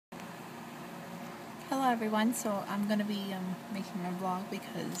Hello everyone, so I'm going to be making a vlog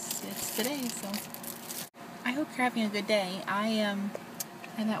because it's today, so I hope you're having a good day. I'm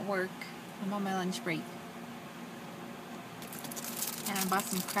at work. I'm on my lunch break. And I bought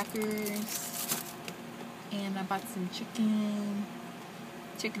some crackers and I bought some chicken.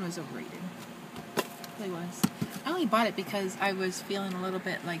 Chicken was overrated. It really was. I only bought it because I was feeling a little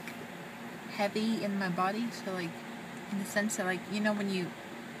bit like heavy in my body, so like in the sense that, like, you know, when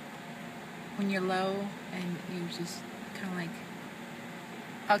you're low and you just kind of like,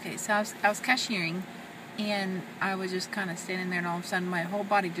 okay, so I was cashiering and I was just kind of standing there, and all of a sudden my whole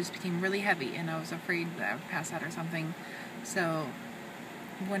body just became really heavy and I was afraid that I would pass out or something. So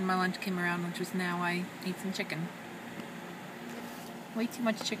when my lunch came around, which was now, I ate some chicken. Way too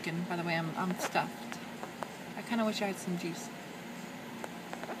much chicken, by the way. I'm stuffed. I kind of wish I had some juice.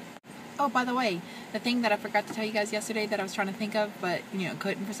 Oh, by the way, the thing that I forgot to tell you guys yesterday that I was trying to think of, but, you know,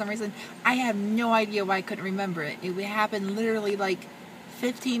 couldn't for some reason, I have no idea why I couldn't remember it. It happened literally like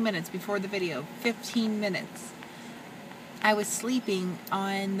 15 minutes before the video. 15 minutes. I was sleeping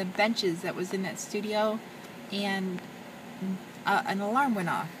on the benches that was in that studio, and an alarm went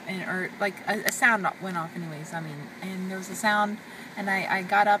off, or like a sound went off anyways, and there was a sound, and I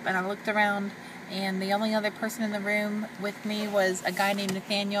got up and I looked around, and the only other person in the room with me was a guy named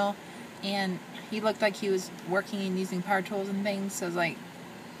Nathaniel. And he looked like he was working and using power tools and things, so I was like,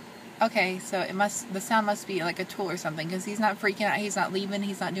 okay, so the sound must be like a tool or something, because he's not freaking out, he's not leaving,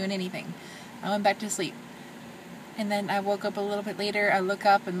 he's not doing anything. I went back to sleep. And then I woke up a little bit later, I look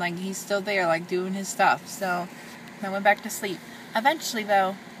up and like he's still there, like doing his stuff, so I went back to sleep. Eventually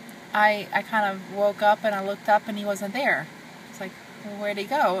though, I kind of woke up and I looked up and he wasn't there. It's like, well, where'd he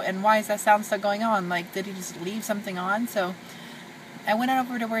go? And why is that sound still going on? Like, did he just leave something on? So I went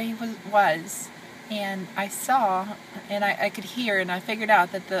over to where he was, and I saw, and I could hear, and I figured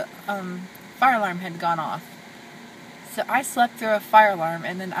out that the fire alarm had gone off. So I slept through a fire alarm,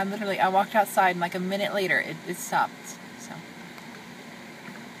 and then I walked outside, and like a minute later, it stopped. So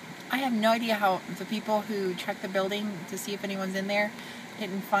I have no idea how the people who checked the building to see if anyone's in there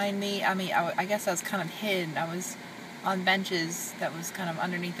didn't find me. I guess I was kind of hidden. I was on benches that was kind of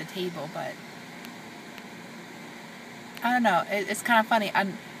underneath the table, but I don't know, it's kind of funny.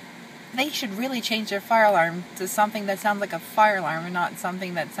 They should really change their fire alarm to something that sounds like a fire alarm and not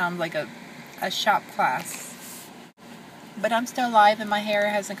something that sounds like a shop class. But I'm still alive and my hair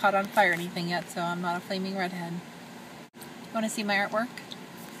hasn't caught on fire or anything yet, so I'm not a flaming redhead. You want to see my artwork?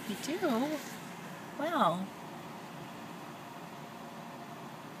 You do? Well.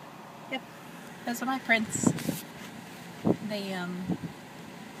 Yep, those are my prints. They,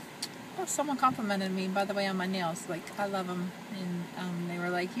 well, someone complimented me, by the way, on my nails. Like, I love them, and they were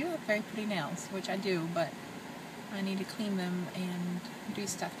like, you have very pretty nails, which I do, but I need to clean them and do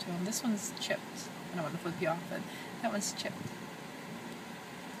stuff to them. This one's chipped. I don't want to flip you off, but that one's chipped.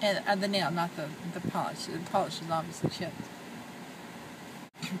 And the nail, not the polish. The polish is obviously chipped.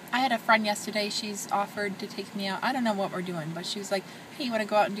 I had a friend yesterday, she's offered to take me out. I don't know what we're doing, but she was like, hey, you want to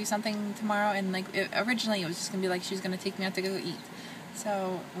go out and do something tomorrow? And like, originally it was just going to be like she was going to take me out to go eat.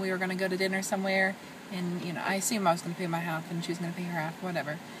 So we were going to go to dinner somewhere, and, you know, I assumed I was going to pay my half and she was going to pay her half,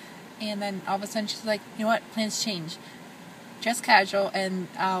 whatever. And then all of a sudden she's like, you know what, plans change. Dress casual and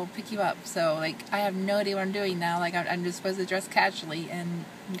I'll pick you up. So, like, I have no idea what I'm doing now. Like, I'm just supposed to dress casually and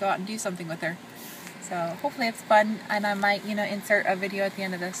go out and do something with her. So hopefully it's fun, and I might, you know, insert a video at the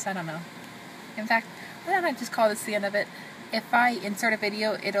end of this. I don't know. In fact, why don't I just call this the end of it? If I insert a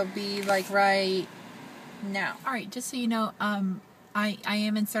video, it'll be like right now. Alright, just so you know, I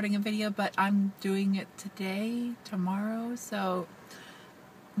am inserting a video, but I'm doing it today, tomorrow, so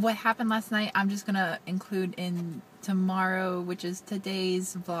what happened last night, I'm just gonna include in tomorrow, which is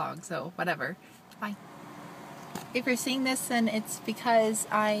today's vlog, so whatever. Bye. If you're seeing this, then it's because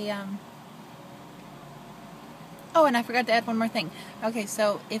oh, and I forgot to add one more thing. Okay,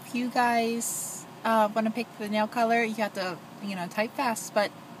 so if you guys want to pick the nail color, you have to, you know, type fast,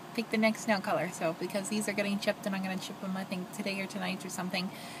 but pick the next nail color. So because these are getting chipped, and I'm going to chip them, I think, today or tonight or something.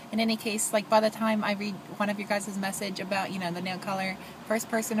 In any case, like, by the time I read one of your guys' message about, you know, the nail color, first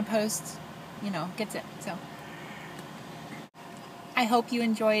person to post, you know, gets it. So I hope you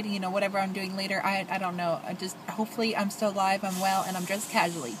enjoyed, you know, whatever I'm doing later. I don't know. Hopefully I'm still alive, I'm well, and I'm dressed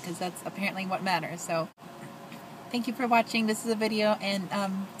casually, because that's apparently what matters. So thank you for watching. This is a video, and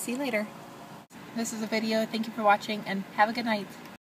see you later. This is a video. Thank you for watching, and have a good night.